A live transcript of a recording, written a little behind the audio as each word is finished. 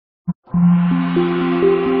The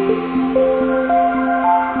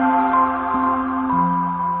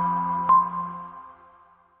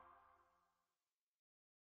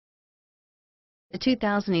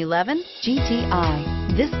 2011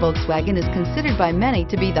 GTI. This Volkswagen is considered by many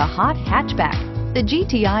to be the hot hatchback. The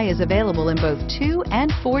GTI is available in both 2- and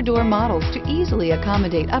 4-door models to easily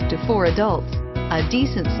accommodate up to 4 adults. A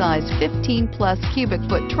decent-sized 15-plus cubic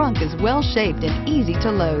foot trunk is well-shaped and easy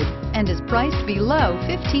to load and is priced below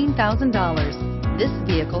 $15,000. This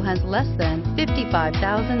vehicle has less than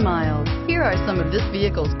 55,000 miles. Here are some of this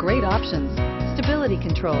vehicle's great options: stability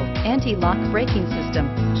control, anti-lock braking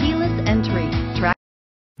system, keyless entry, traction.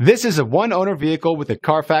 This is a one-owner vehicle with a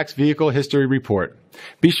Carfax Vehicle History Report.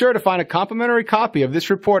 Be sure to find a complimentary copy of this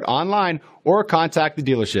report online or contact the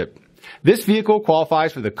dealership. This vehicle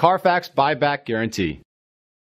qualifies for the Carfax Buyback Guarantee.